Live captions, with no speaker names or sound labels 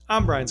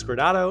I'm Brian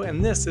Scordato,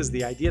 and this is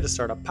the Idea to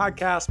Startup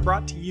podcast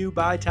brought to you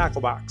by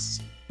Tacklebox.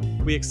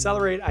 We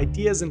accelerate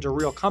ideas into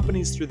real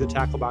companies through the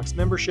Tacklebox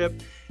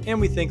membership,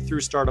 and we think through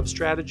startup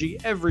strategy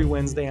every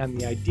Wednesday on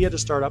the Idea to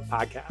Startup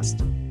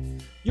podcast.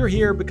 You're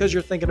here because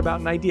you're thinking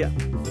about an idea,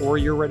 or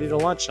you're ready to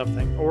launch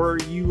something, or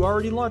you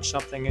already launched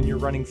something and you're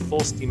running full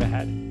steam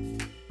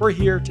ahead. We're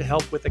here to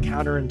help with the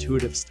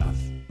counterintuitive stuff.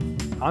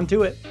 On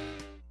to it.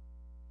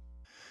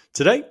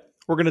 Today,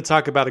 we're going to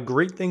talk about a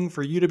great thing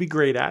for you to be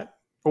great at,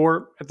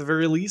 or at the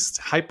very least,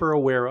 hyper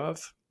aware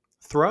of: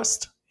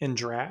 thrust and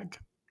drag.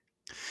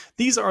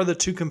 These are the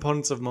two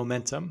components of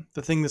momentum,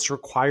 the thing that's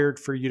required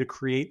for you to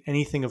create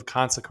anything of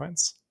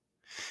consequence.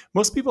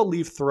 Most people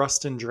leave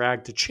thrust and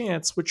drag to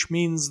chance, which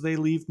means they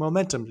leave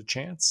momentum to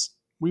chance.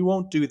 We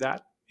won't do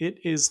that. It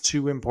is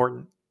too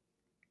important.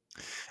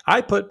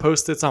 I put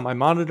Post-its on my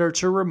monitor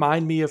to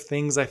remind me of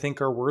things I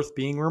think are worth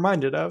being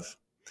reminded of.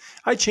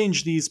 I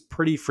change these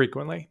pretty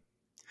frequently.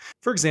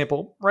 For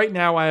example, right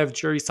now I have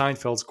Jerry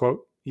Seinfeld's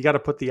quote, "You got to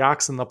put the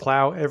ox in the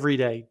plow every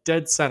day,"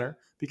 dead center,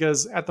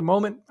 because at the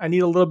moment I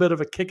need a little bit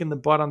of a kick in the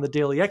butt on the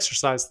daily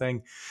exercise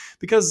thing,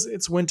 because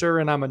it's winter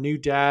and I'm a new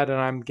dad and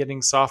I'm getting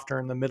softer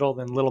in the middle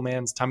than little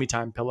man's tummy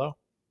time pillow.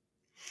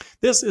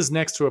 This is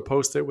next to a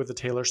Post-it with a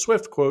Taylor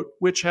Swift quote,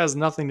 which has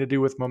nothing to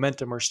do with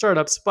momentum or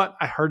startups, but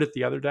I heard it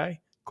the other day.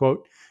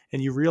 Quote,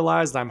 "And you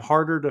realized I'm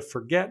harder to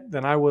forget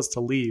than I was to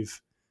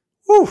leave."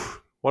 Whew,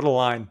 what a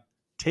line.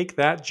 Take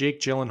that,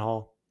 Jake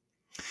Gyllenhaal.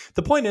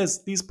 The point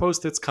is, these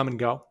Post-its come and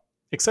go,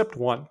 except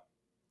one.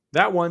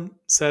 That one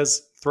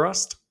says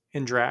thrust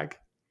and drag.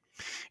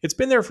 It's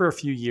been there for a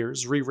few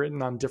years,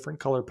 rewritten on different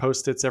color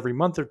Post-its every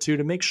month or two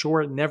to make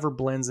sure it never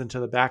blends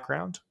into the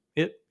background.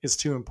 It is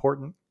too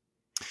important.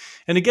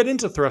 And to get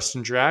into thrust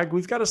and drag,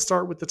 we've got to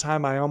start with the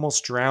time I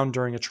almost drowned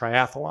during a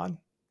triathlon.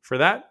 For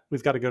that,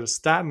 we've got to go to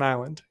Staten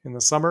Island in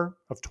the summer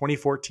of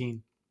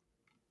 2014.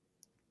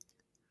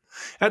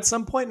 At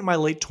some point in my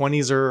late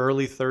 20s or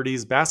early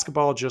 30s,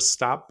 basketball just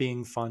stopped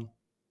being fun.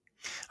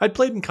 I'd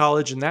played in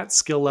college and that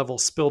skill level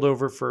spilled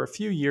over for a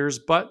few years,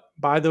 but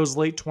by those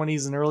late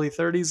 20s and early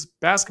 30s,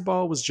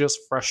 basketball was just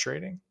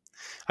frustrating.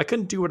 I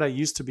couldn't do what I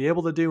used to be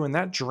able to do, and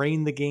that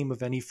drained the game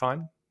of any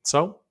fun.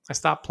 So I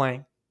stopped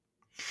playing.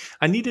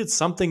 I needed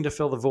something to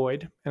fill the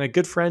void, and a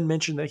good friend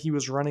mentioned that he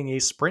was running a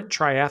sprint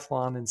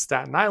triathlon in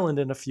Staten Island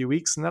in a few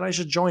weeks and that I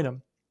should join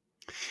him.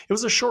 It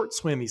was a short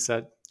swim, he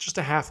said, just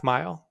a half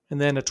mile, and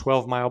then a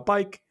 12-mile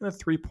bike and a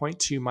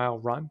 3.2-mile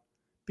run.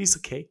 Piece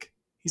of cake.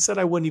 He said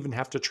I wouldn't even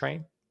have to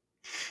train.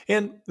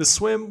 And the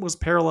swim was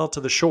parallel to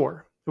the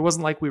shore. It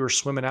wasn't like we were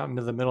swimming out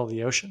into the middle of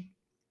the ocean.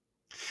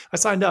 I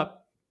signed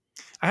up.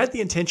 I had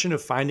the intention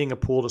of finding a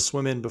pool to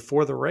swim in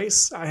before the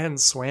race. I hadn't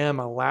swam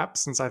a lap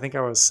since I think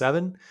I was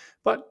 7,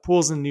 but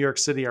pools in New York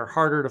City are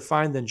harder to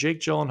find than Jake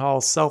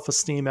Gyllenhaal's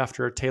self-esteem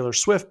after a Taylor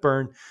Swift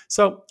burn,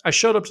 so I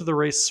showed up to the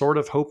race sort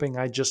of hoping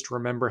I'd just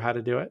remember how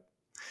to do it.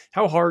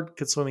 How hard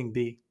could swimming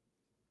be?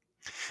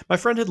 My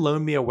friend had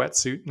loaned me a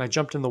wetsuit, and I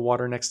jumped in the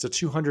water next to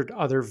 200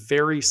 other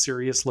very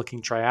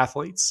serious-looking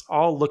triathletes,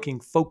 all looking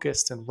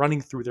focused and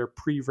running through their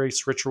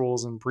pre-race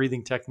rituals and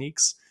breathing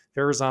techniques,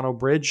 Verrazano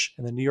Bridge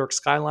and the New York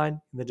skyline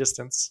in the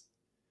distance.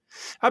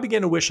 I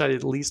began to wish I'd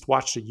at least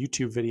watched a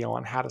YouTube video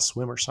on how to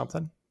swim or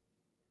something.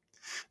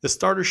 The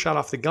starter shot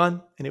off the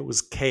gun, and it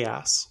was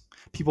chaos.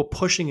 People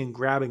pushing and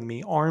grabbing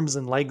me, arms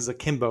and legs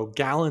akimbo,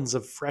 gallons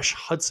of fresh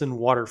Hudson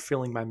water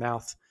filling my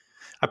mouth.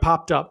 I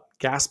popped up,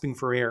 gasping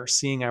for air,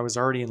 seeing I was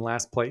already in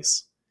last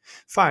place.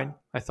 Fine,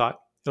 I thought.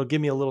 It'll give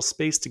me a little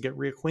space to get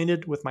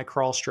reacquainted with my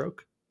crawl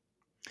stroke.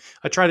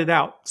 I tried it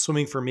out,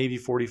 swimming for maybe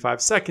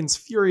 45 seconds,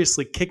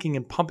 furiously kicking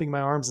and pumping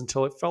my arms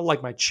until it felt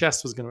like my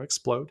chest was going to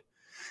explode.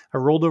 I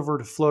rolled over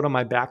to float on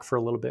my back for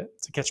a little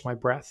bit to catch my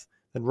breath,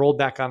 then rolled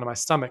back onto my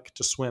stomach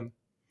to swim.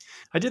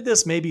 I did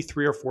this maybe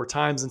 3 or 4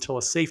 times until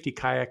a safety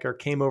kayaker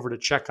came over to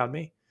check on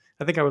me.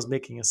 I think I was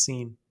making a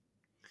scene.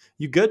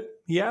 "You good?"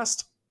 he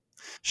asked.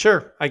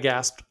 "Sure," I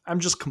gasped.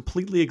 "I'm just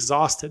completely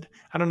exhausted.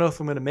 I don't know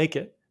if I'm going to make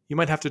it. You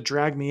might have to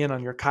drag me in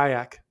on your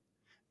kayak."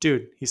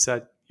 "Dude," he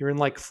said, "you're in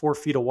like 4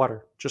 feet of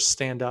water. Just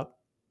stand up."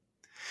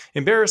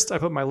 Embarrassed, I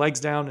put my legs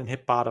down and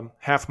hit bottom,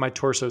 half my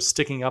torso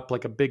sticking up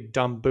like a big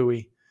dumb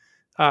buoy.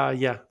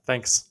 Yeah,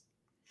 thanks."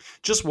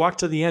 "Just walk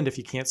to the end if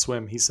you can't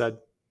swim," he said.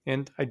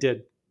 And I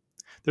did.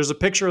 There's a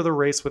picture of the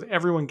race with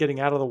everyone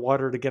getting out of the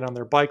water to get on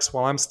their bikes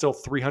while I'm still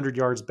 300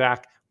 yards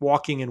back,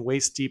 walking in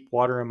waist-deep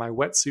water in my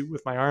wetsuit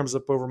with my arms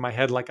up over my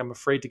head like I'm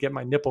afraid to get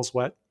my nipples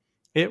wet.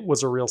 It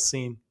was a real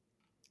scene.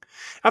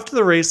 After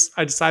the race,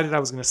 I decided I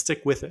was going to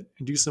stick with it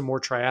and do some more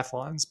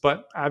triathlons,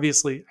 but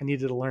obviously I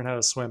needed to learn how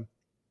to swim.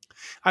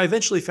 I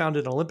eventually found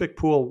an Olympic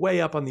pool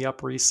way up on the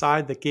Upper East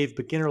Side that gave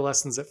beginner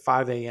lessons at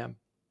 5 a.m.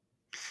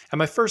 At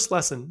my first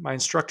lesson, my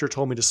instructor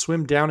told me to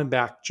swim down and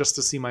back just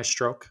to see my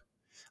stroke.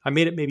 I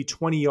made it maybe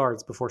 20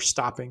 yards before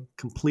stopping,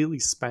 completely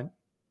spent.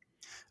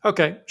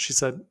 "Okay," she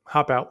said,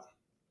 "hop out."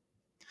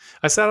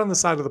 I sat on the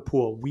side of the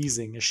pool,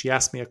 wheezing as she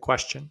asked me a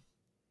question.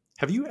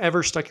 "Have you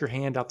ever stuck your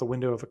hand out the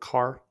window of a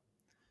car?"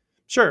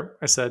 "Sure,"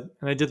 I said,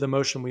 and I did the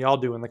motion we all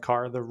do in the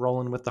car, the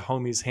rolling with the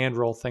homies hand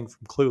roll thing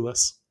from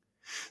Clueless.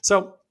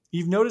 "So,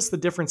 You've noticed the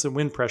difference in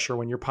wind pressure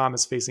when your palm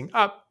is facing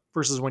up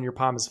versus when your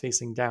palm is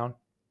facing down.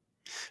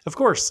 Of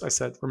course, I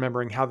said,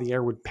 remembering how the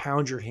air would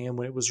pound your hand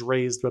when it was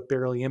raised but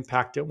barely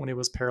impact it when it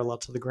was parallel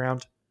to the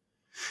ground.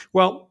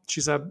 Well,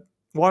 she said,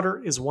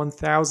 water is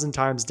 1,000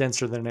 times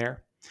denser than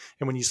air.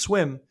 And when you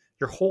swim,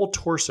 your whole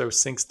torso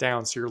sinks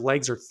down, so your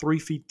legs are 3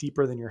 feet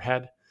deeper than your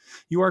head.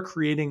 You are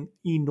creating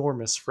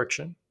enormous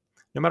friction.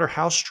 No matter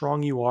how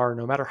strong you are,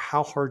 no matter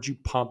how hard you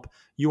pump,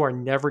 you are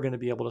never going to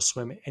be able to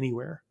swim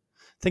anywhere.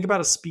 Think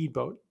about a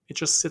speedboat. It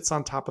just sits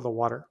on top of the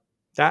water.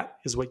 That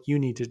is what you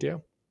need to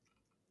do.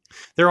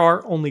 There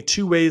are only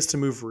two ways to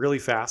move really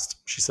fast,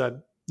 she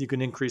said. You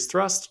can increase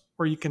thrust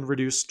or you can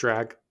reduce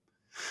drag.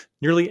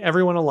 Nearly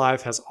everyone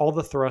alive has all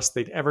the thrust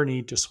they'd ever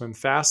need to swim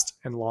fast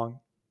and long.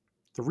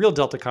 The real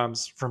delta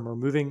comes from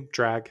removing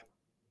drag.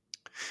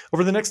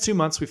 Over the next 2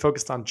 months, we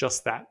focused on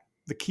just that.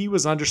 The key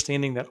was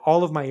understanding that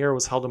all of my air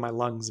was held in my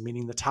lungs,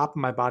 meaning the top of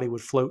my body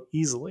would float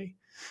easily.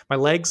 My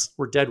legs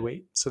were dead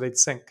weight, so they'd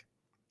sink.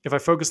 If I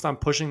focused on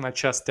pushing my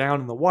chest down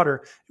in the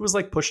water, it was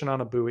like pushing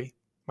on a buoy.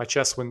 My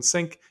chest wouldn't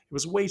sink, it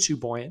was way too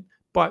buoyant,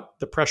 but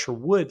the pressure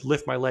would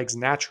lift my legs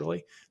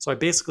naturally, so I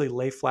basically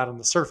lay flat on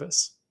the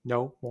surface.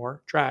 No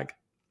more drag.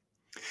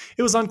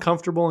 It was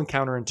uncomfortable and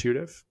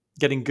counterintuitive.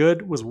 Getting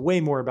good was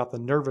way more about the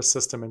nervous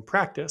system and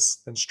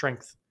practice than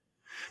strength.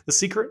 The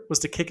secret was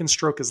to kick and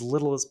stroke as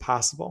little as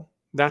possible.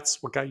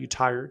 That's what got you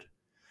tired.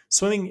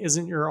 Swimming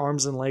isn't your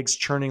arms and legs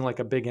churning like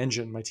a big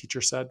engine, my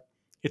teacher said.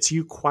 It's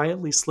you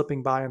quietly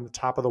slipping by on the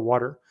top of the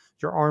water,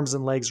 your arms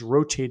and legs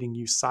rotating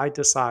you side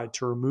to side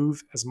to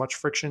remove as much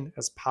friction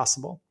as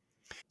possible.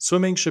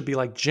 Swimming should be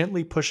like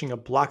gently pushing a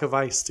block of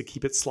ice to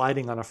keep it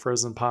sliding on a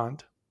frozen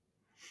pond.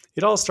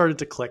 It all started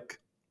to click.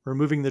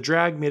 Removing the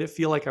drag made it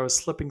feel like I was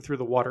slipping through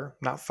the water,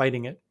 not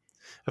fighting it.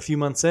 A few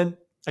months in,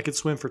 I could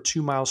swim for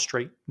 2 miles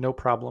straight, no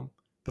problem.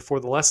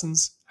 Before the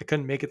lessons, I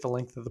couldn't make it the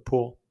length of the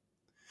pool.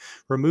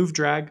 Remove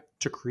drag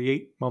to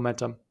create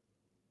momentum.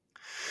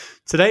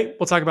 Today,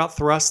 we'll talk about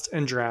thrust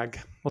and drag.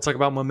 We'll talk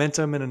about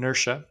momentum and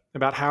inertia,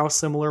 about how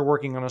similar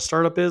working on a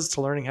startup is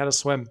to learning how to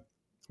swim.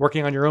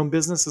 Working on your own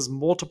business is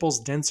multiples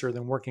denser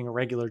than working a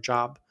regular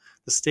job.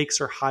 The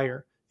stakes are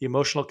higher, the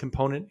emotional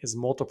component is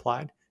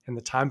multiplied, and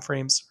the time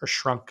frames are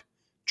shrunk.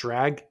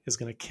 Drag is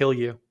going to kill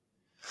you.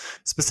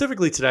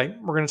 Specifically today,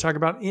 we're going to talk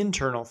about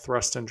internal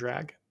thrust and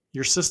drag,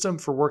 your system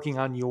for working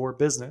on your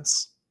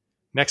business.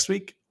 Next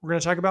week, we're going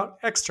to talk about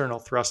external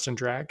thrust and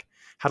drag,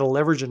 how to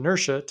leverage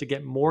inertia to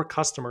get more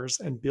customers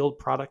and build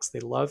products they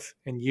love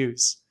and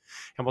use.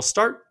 And we'll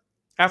start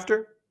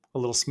after a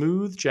little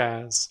smooth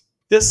jazz.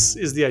 This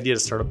is the Idea to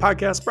Start a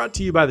Podcast brought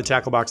to you by the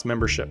Tacklebox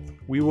membership.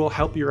 We will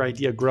help your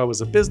idea grow as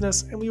a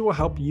business, and we will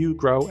help you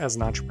grow as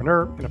an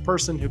entrepreneur and a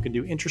person who can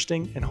do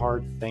interesting and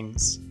hard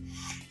things.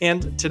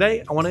 And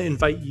today, I want to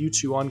invite you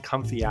to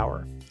Uncomfy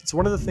Hour. It's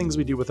one of the things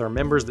we do with our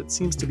members that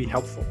seems to be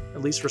helpful,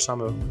 at least for some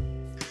of them.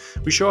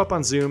 We show up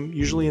on Zoom,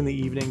 usually in the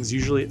evenings,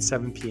 usually at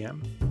 7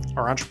 p.m.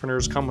 Our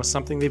entrepreneurs come with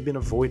something they've been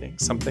avoiding,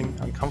 something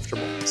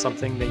uncomfortable,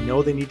 something they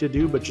know they need to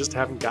do but just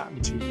haven't gotten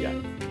to yet.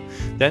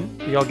 Then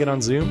we all get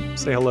on Zoom,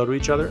 say hello to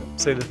each other,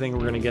 say the thing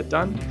we're going to get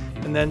done,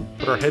 and then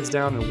put our heads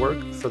down and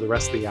work for the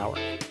rest of the hour.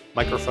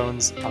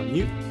 Microphones on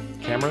mute,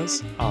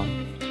 cameras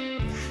on.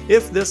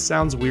 If this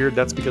sounds weird,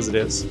 that's because it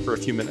is, for a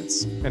few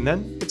minutes. And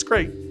then it's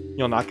great.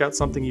 You'll knock out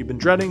something you've been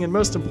dreading, and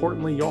most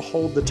importantly, you'll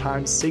hold the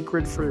time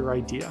sacred for your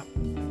idea.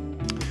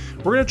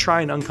 We're going to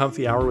try an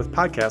Uncomfy Hour with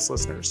podcast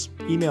listeners.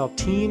 Email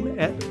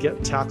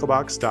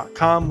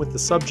team@gettacklebox.com with the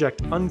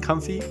subject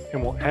Uncomfy,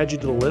 and we'll add you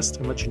to the list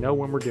and let you know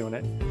when we're doing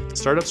it.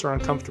 Startups are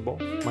uncomfortable.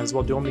 Might as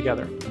well do them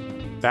together.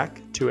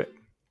 Back to it.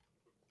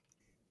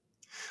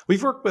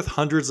 We've worked with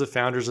hundreds of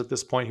founders at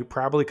this point who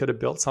probably could have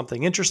built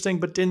something interesting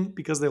but didn't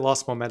because they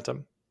lost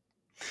momentum.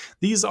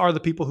 These are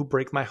the people who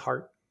break my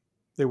heart.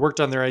 They worked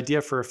on their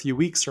idea for a few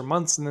weeks or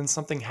months and then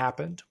something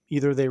happened.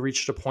 Either they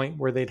reached a point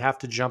where they'd have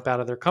to jump out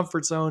of their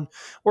comfort zone,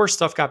 or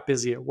stuff got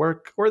busy at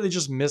work, or they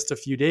just missed a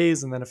few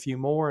days and then a few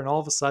more, and all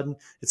of a sudden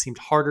it seemed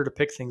harder to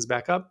pick things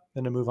back up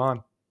than to move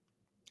on.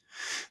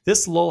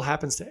 This lull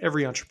happens to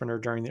every entrepreneur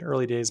during the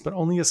early days, but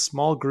only a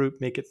small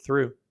group make it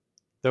through.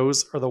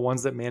 Those are the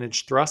ones that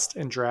manage thrust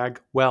and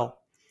drag well,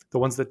 the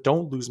ones that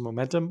don't lose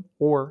momentum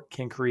or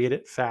can create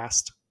it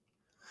fast.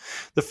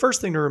 The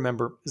first thing to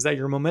remember is that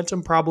your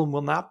momentum problem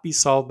will not be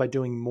solved by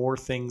doing more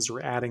things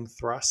or adding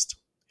thrust.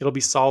 It'll be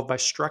solved by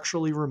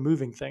structurally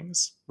removing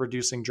things,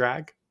 reducing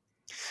drag.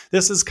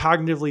 This is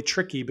cognitively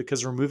tricky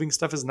because removing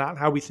stuff is not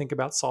how we think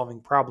about solving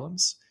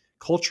problems.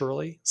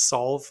 Culturally,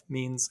 solve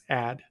means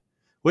add,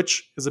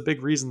 which is a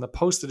big reason the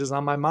Post-it is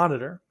on my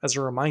monitor as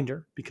a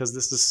reminder because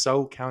this is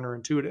so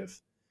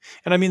counterintuitive.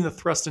 And I mean the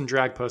thrust and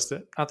drag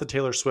Post-it, not the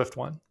Taylor Swift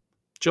one.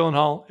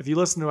 Gyllenhaal, if you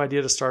listen to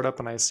Idea to Startup,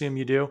 and I assume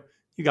you do,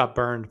 you got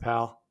burned,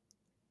 pal.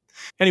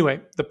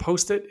 Anyway, the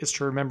Post-it is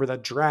to remember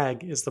that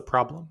drag is the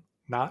problem,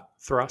 not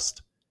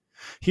thrust.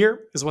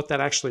 Here is what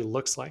that actually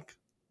looks like.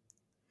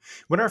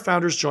 When our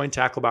founders joined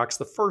Tacklebox,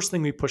 the first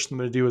thing we pushed them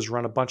to do is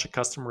run a bunch of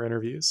customer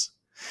interviews.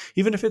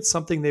 Even if it's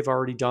something they've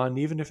already done,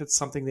 even if it's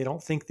something they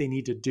don't think they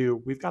need to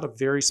do, we've got a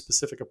very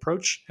specific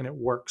approach and it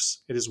works.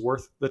 It is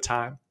worth the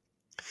time.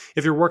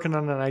 If you're working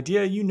on an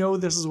idea, you know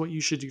this is what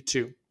you should do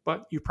too,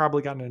 but you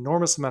probably got an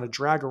enormous amount of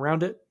drag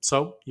around it,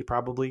 so you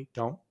probably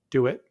don't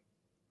do it.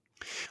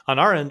 On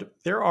our end,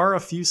 there are a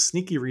few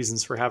sneaky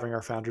reasons for having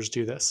our founders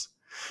do this.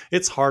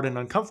 It's hard and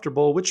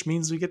uncomfortable, which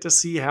means we get to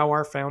see how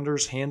our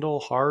founders handle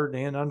hard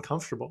and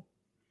uncomfortable.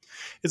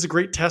 It's a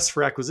great test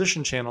for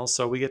acquisition channels,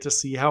 so we get to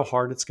see how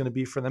hard it's going to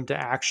be for them to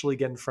actually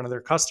get in front of their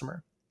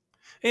customer.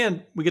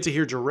 And we get to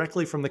hear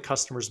directly from the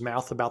customer's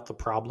mouth about the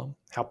problem,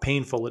 how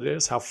painful it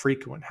is, how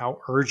frequent, how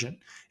urgent,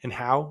 and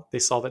how they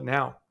solve it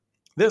now.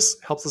 This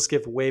helps us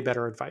give way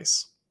better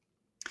advice.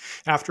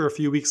 After a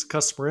few weeks of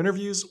customer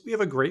interviews, we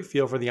have a great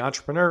feel for the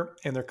entrepreneur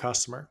and their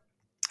customer.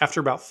 After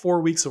about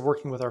 4 weeks of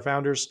working with our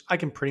founders, I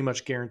can pretty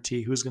much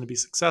guarantee who's going to be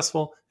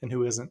successful and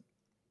who isn't.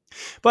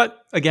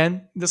 But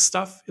again, this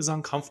stuff is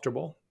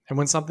uncomfortable. And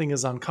when something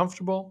is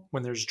uncomfortable,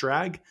 when there's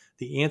drag,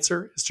 the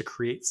answer is to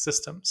create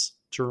systems,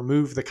 to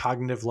remove the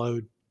cognitive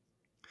load.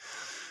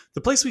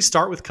 The place we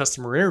start with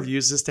customer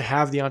interviews is to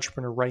have the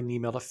entrepreneur write an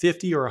email to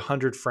 50 or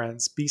 100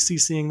 friends,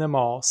 BCCing them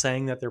all,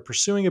 saying that they're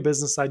pursuing a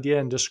business idea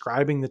and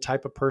describing the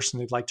type of person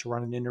they'd like to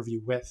run an interview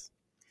with.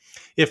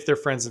 If their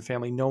friends and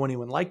family know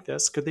anyone like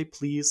this, could they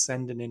please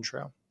send an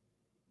intro?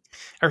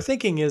 Our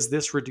thinking is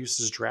this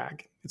reduces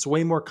drag. It's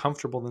way more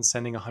comfortable than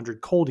sending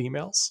 100 cold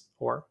emails,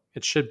 or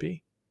it should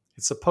be.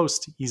 It's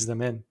supposed to ease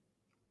them in.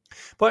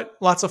 But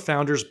lots of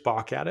founders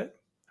balk at it.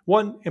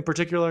 One in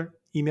particular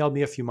emailed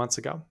me a few months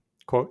ago.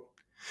 Quote,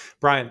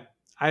 "Brian,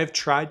 I have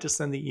tried to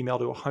send the email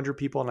to 100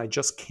 people and I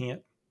just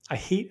can't. I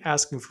hate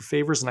asking for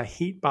favors and I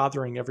hate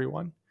bothering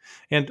everyone.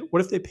 And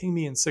what if they ping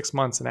me in 6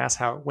 months and ask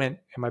how it went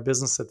and my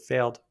business had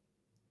failed?"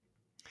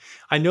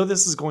 "I know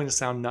this is going to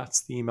sound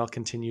nuts," the email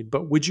continued,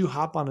 "but would you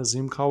hop on a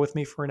Zoom call with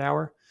me for an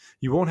hour?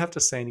 You won't have to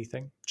say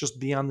anything. Just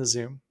be on the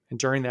Zoom. And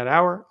during that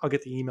hour, I'll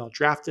get the email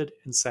drafted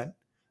and sent.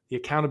 The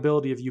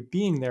accountability of you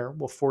being there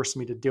will force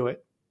me to do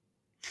it."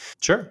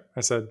 "Sure,"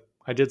 I said.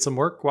 "I did some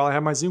work while I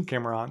had my Zoom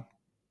camera on."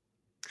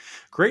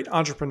 Great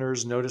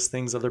entrepreneurs notice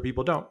things other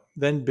people don't,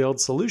 then build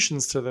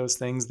solutions to those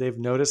things they've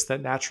noticed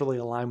that naturally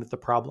align with the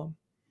problem.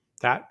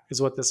 That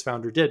is what this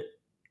founder did.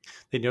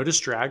 They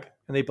noticed drag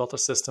and they built a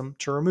system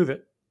to remove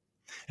it.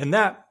 And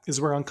that is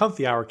where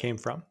Uncomfy Hour came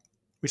from.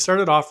 We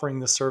started offering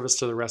this service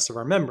to the rest of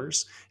our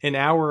members, an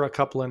hour a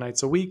couple of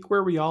nights a week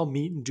where we all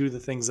meet and do the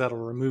things that'll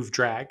remove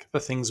drag, the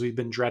things we've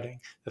been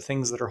dreading, the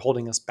things that are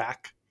holding us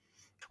back.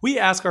 We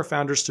ask our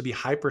founders to be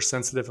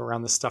hypersensitive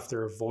around the stuff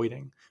they're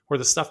avoiding, or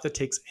the stuff that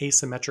takes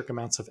asymmetric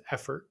amounts of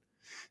effort.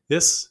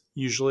 This,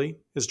 usually,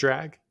 is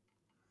drag.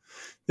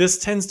 This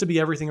tends to be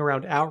everything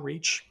around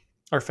outreach.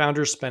 Our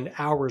founders spend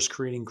hours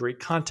creating great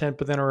content,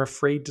 but then are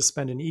afraid to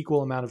spend an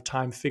equal amount of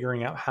time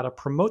figuring out how to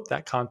promote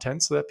that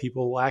content so that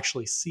people will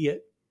actually see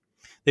it.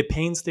 They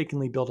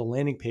painstakingly build a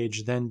landing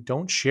page, then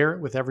don't share it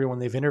with everyone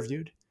they've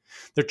interviewed.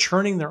 They're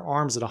churning their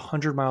arms at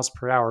 100 miles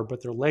per hour,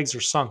 but their legs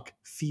are sunk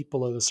feet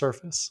below the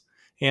surface.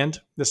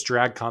 And this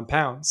drag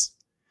compounds.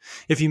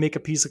 If you make a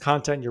piece of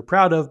content you're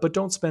proud of, but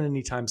don't spend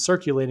any time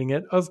circulating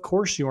it, of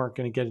course you aren't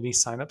going to get any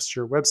signups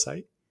to your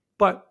website.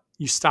 But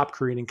you stop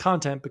creating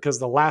content because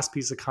the last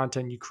piece of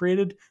content you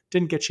created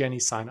didn't get you any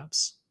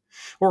signups.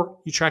 Or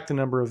you track the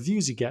number of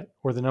views you get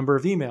or the number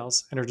of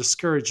emails and are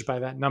discouraged by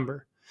that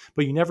number.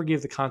 But you never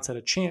gave the content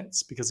a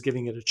chance because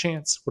giving it a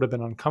chance would have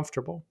been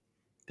uncomfortable.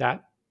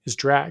 That is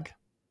drag.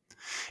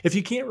 If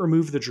you can't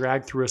remove the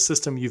drag through a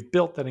system you've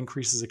built that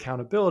increases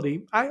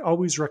accountability, I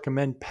always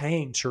recommend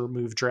paying to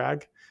remove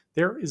drag.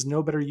 There is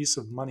no better use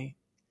of money.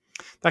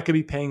 That could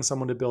be paying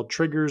someone to build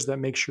triggers that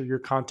make sure your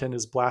content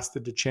is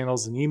blasted to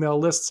channels and email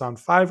lists on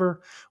Fiverr,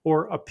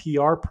 or a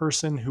PR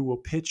person who will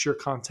pitch your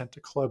content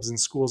to clubs and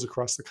schools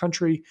across the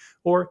country,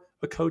 or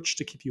a coach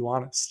to keep you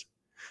honest.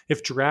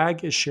 If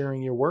drag is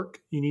sharing your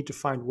work, you need to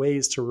find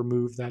ways to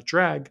remove that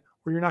drag,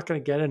 or you're not going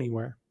to get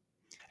anywhere.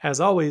 As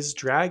always,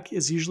 drag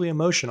is usually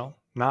emotional,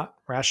 not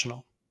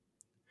rational.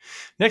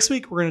 Next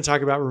week, we're going to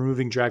talk about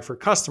removing drag for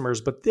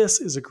customers, but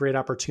this is a great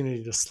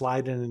opportunity to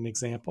slide in an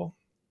example.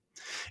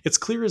 It's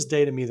clear as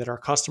day to me that our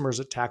customers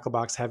at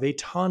Tacklebox have a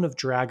ton of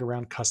drag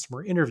around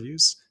customer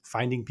interviews,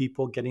 finding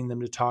people, getting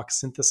them to talk,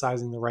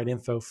 synthesizing the right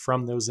info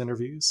from those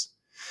interviews.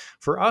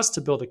 For us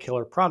to build a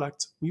killer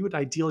product, we would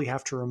ideally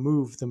have to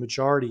remove the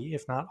majority,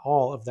 if not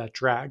all, of that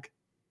drag.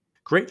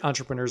 Great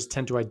entrepreneurs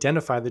tend to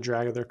identify the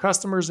drag of their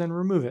customers and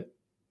remove it.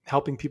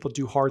 Helping people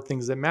do hard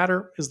things that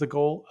matter is the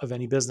goal of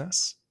any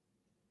business.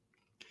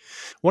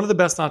 One of the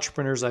best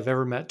entrepreneurs I've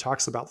ever met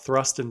talks about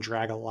thrust and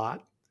drag a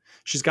lot.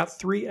 She's got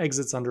 3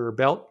 exits under her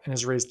belt and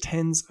has raised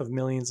tens of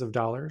millions of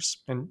dollars,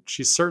 and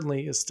she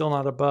certainly is still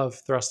not above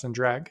thrust and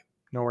drag,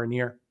 nowhere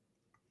near.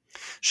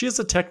 She has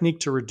a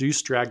technique to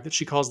reduce drag that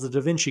she calls the Da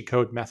Vinci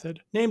Code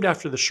method, named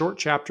after the short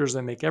chapters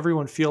that make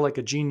everyone feel like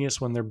a genius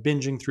when they're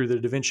binging through the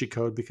Da Vinci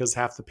Code because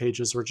half the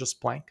pages were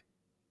just blank.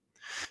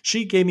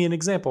 She gave me an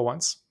example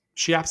once.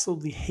 She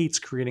absolutely hates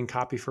creating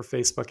copy for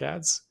Facebook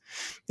ads.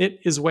 It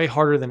is way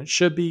harder than it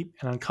should be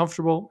and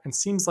uncomfortable and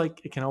seems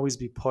like it can always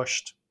be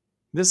pushed.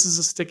 This is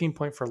a sticking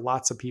point for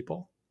lots of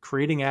people.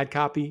 Creating ad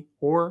copy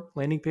or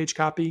landing page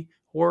copy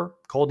or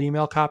cold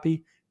email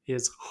copy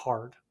is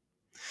hard.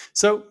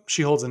 So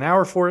she holds an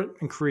hour for it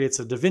and creates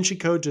a DaVinci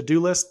Code to-do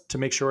list to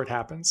make sure it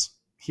happens.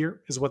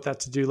 Here is what that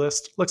to-do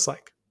list looks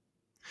like.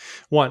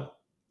 1.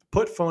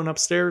 Put phone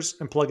upstairs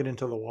and plug it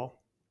into the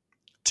wall.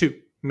 2.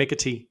 Make a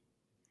tea.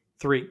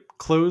 3.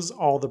 Close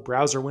all the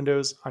browser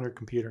windows on your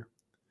computer.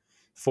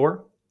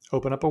 4.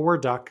 Open up a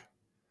Word doc.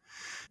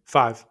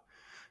 5.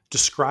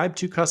 Describe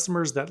to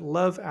customers that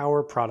love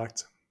our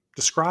product.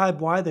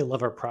 Describe why they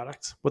love our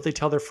product, what they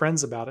tell their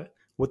friends about it,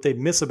 what they'd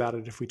miss about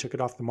it if we took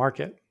it off the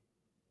market.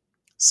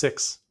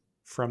 6.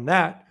 From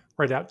that,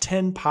 write out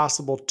 10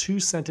 possible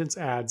 2-sentence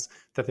ads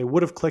that they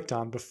would have clicked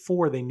on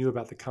before they knew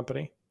about the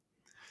company.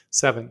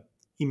 7.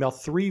 Email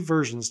 3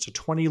 versions to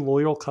 20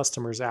 loyal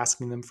customers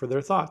asking them for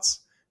their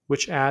thoughts.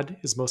 Which ad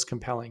is most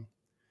compelling?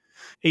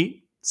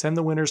 8. Send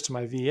the winners to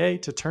my VA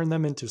to turn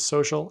them into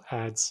social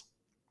ads.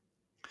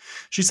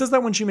 She says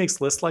that when she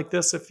makes lists like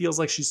this, it feels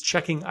like she's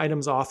checking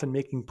items off and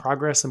making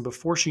progress, and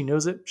before she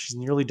knows it, she's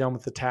nearly done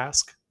with the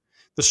task.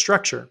 The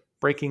structure,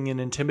 breaking an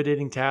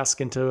intimidating task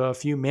into a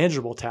few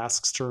manageable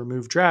tasks to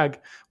remove drag,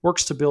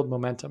 works to build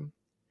momentum.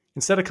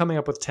 Instead of coming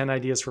up with 10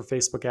 ideas for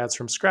Facebook ads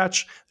from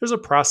scratch, there's a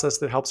process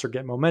that helps her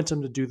get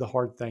momentum to do the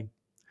hard thing.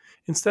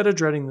 Instead of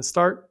dreading the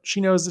start,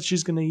 she knows that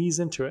she's going to ease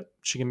into it.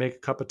 She can make a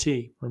cup of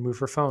tea, remove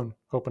her phone,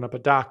 open up a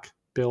doc,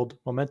 build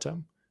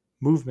momentum.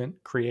 Movement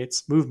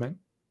creates movement.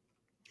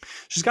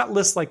 She's got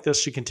lists like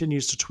this she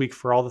continues to tweak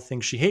for all the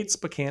things she hates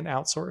but can't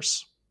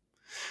outsource.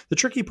 The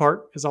tricky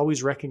part is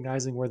always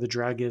recognizing where the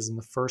drag is in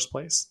the first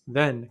place,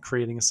 then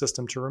creating a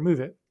system to remove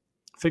it,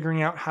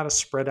 figuring out how to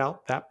spread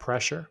out that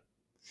pressure.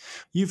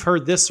 You've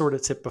heard this sort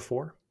of tip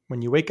before.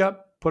 When you wake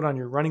up, put on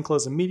your running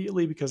clothes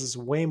immediately because it's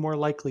way more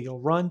likely you'll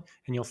run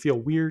and you'll feel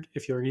weird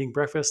if you're eating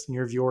breakfast in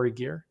your Vuori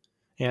gear.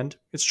 And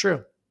it's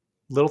true.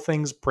 Little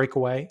things break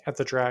away at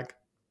the drag.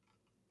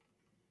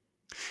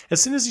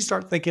 As soon as you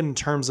start thinking in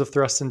terms of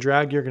thrust and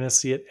drag, you're going to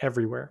see it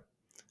everywhere.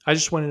 I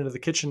just went into the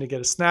kitchen to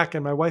get a snack,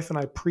 and my wife and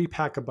I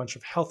pre-pack a bunch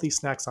of healthy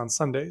snacks on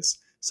Sundays.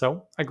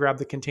 So I grabbed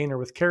the container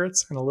with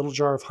carrots and a little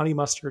jar of honey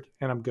mustard,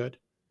 and I'm good.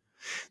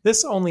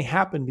 This only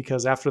happened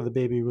because after the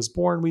baby was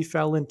born, we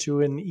fell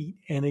into an eat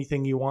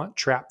anything you want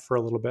trap for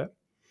a little bit,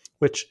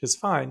 which is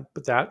fine,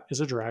 but that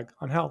is a drag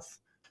on health.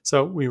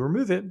 So we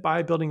remove it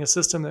by building a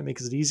system that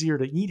makes it easier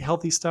to eat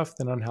healthy stuff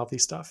than unhealthy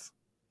stuff.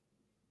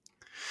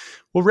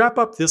 We'll wrap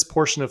up this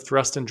portion of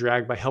thrust and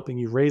drag by helping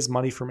you raise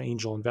money from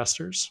angel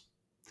investors.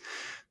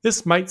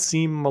 This might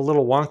seem a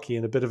little wonky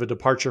and a bit of a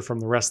departure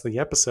from the rest of the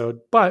episode,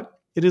 but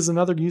it is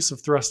another use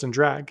of thrust and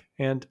drag,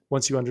 and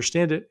once you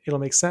understand it, it'll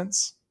make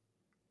sense.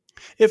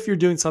 If you're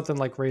doing something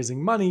like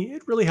raising money,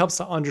 it really helps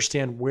to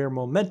understand where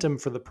momentum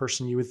for the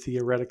person you would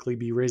theoretically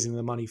be raising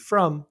the money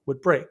from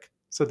would break,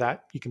 so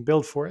that you can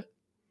build for it.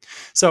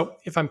 So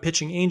if I'm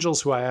pitching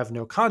angels who I have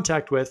no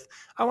contact with,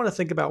 I want to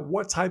think about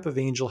what type of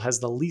angel has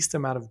the least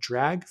amount of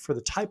drag for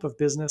the type of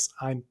business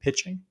I'm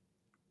pitching.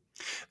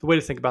 The way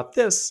to think about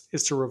this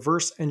is to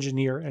reverse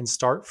engineer and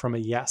start from a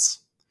yes.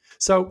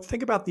 So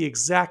think about the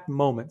exact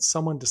moment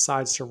someone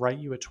decides to write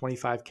you a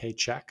 $25K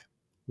check.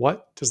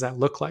 What does that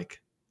look like?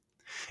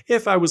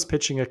 If I was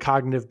pitching a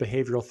cognitive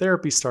behavioral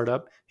therapy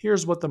startup,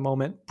 here's what the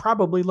moment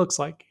probably looks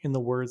like in the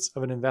words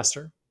of an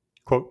investor.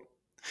 Quote,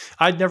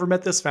 I'd never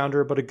met this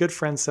founder, but a good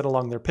friend sent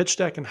along their pitch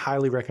deck and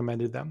highly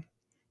recommended them.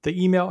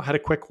 The email had a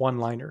quick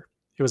one-liner.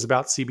 It was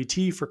about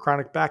CBT for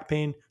chronic back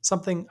pain,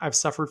 something I've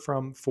suffered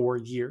from for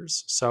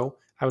years, so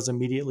I was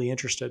immediately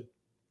interested.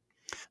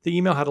 The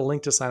email had a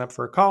link to sign up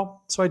for a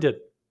call, so I did.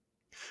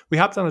 We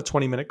hopped on a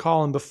 20-minute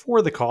call, and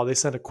before the call, they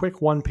sent a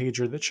quick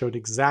one-pager that showed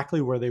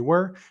exactly where they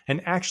were and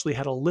actually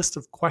had a list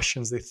of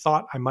questions they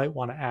thought I might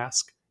want to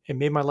ask. It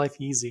made my life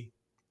easy.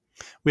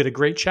 We had a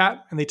great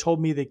chat, and they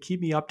told me they'd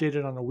keep me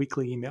updated on a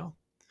weekly email.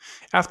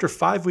 After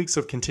 5 weeks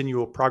of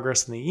continual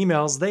progress in the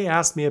emails, they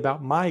asked me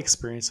about my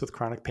experience with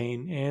chronic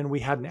pain, and we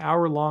had an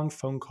hour-long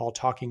phone call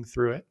talking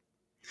through it.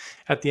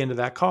 At the end of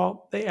that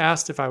call, they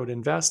asked if I would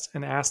invest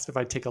and asked if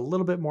I'd take a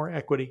little bit more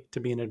equity to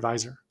be an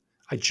advisor.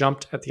 I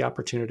jumped at the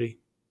opportunity.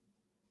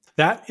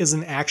 That is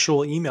an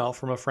actual email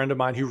from a friend of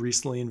mine who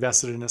recently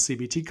invested in a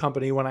CBT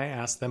company when I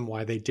asked them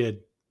why they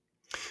did.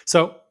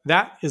 So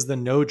that is the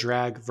no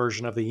drag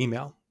version of the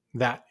email.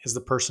 That is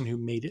the person who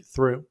made it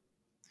through.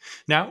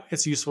 Now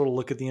it's useful to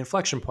look at the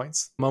inflection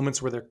points,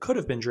 moments where there could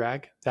have been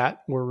drag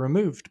that were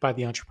removed by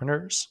the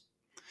entrepreneurs.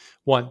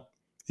 1.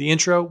 The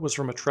intro was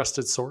from a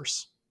trusted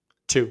source.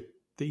 2.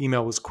 The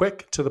email was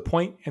quick, to the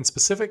point, and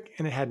specific,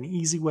 and it had an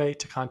easy way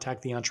to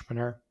contact the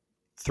entrepreneur.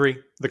 3.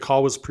 The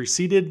call was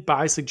preceded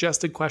by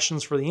suggested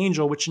questions for the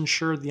angel, which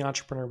ensured the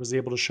entrepreneur was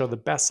able to show the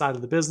best side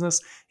of the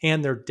business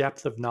and their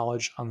depth of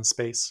knowledge on the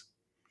space.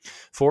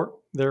 4.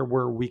 There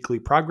were weekly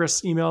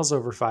progress emails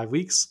over 5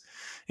 weeks.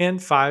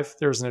 And 5,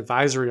 there was an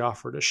advisory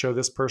offer to show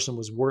this person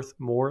was worth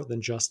more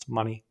than just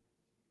money.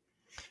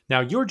 Now,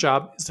 your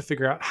job is to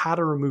figure out how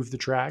to remove the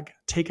drag,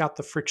 take out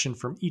the friction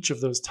from each of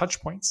those touch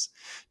points,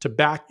 to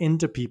back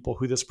into people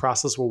who this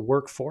process will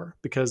work for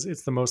because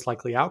it's the most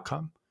likely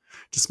outcome.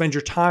 To spend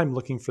your time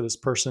looking for this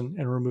person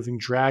and removing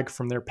drag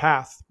from their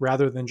path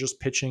rather than just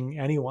pitching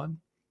anyone.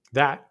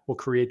 That will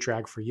create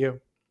drag for you.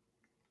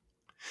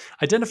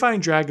 Identifying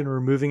drag and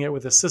removing it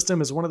with a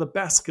system is one of the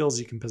best skills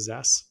you can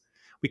possess.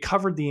 We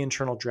covered the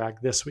internal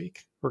drag this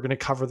week. We're going to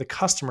cover the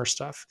customer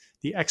stuff,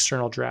 the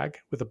external drag,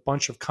 with a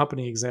bunch of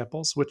company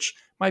examples, which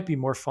might be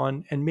more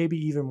fun and maybe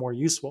even more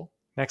useful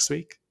next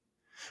week.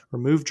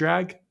 Remove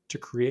drag to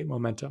create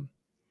momentum.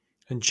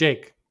 And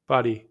Jake,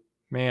 buddy,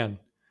 man,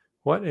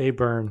 what a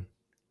burn.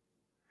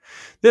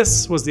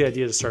 This was the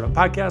Idea to Startup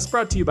podcast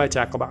brought to you by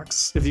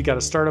Tacklebox. If you got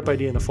a startup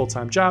idea and a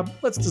full-time job,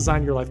 let's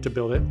design your life to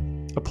build it.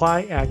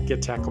 Apply at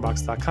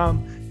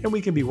gettacklebox.com and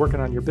we can be working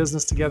on your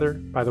business together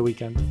by the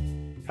weekend.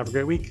 Have a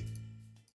great week.